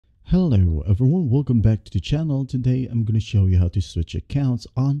Hello everyone, welcome back to the channel. Today I'm going to show you how to switch accounts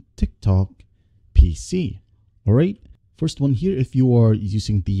on TikTok PC. Alright, first one here, if you are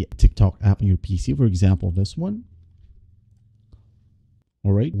using the TikTok app on your PC, for example this one.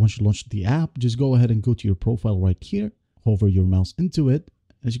 Alright, once you launch the app, just go ahead and go to your profile right here, hover your mouse into it.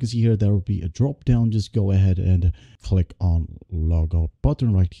 As you can see here, there will be a drop down. Just go ahead and click on logout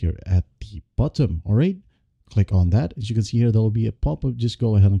button right here at the bottom. Alright, click on that. As you can see here, there will be a pop-up. Just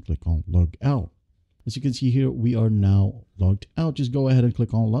go ahead and click on log out. As you can see here, we are now logged out. Just go ahead and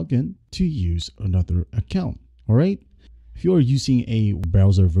click on login to use another account. All right. If you are using a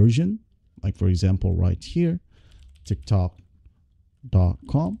browser version, like for example, right here, tiktok.com,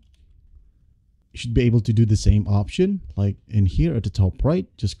 you should be able to do the same option like in here at the top right.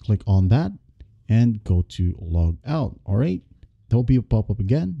 Just click on that and go to log out. All right. There will be a pop-up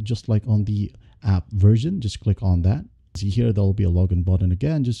again, just like on the app version. Just click on that. See here, there will be a login button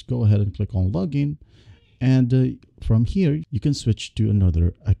again. Just go ahead and click on login. And from here, you can switch to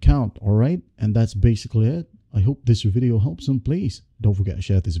another account. All right. And that's basically it. I hope this video helps, and please don't forget to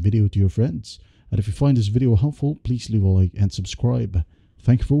share this video to your friends. And if you find this video helpful, please leave a like and subscribe.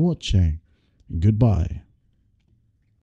 Thank you for watching. Goodbye.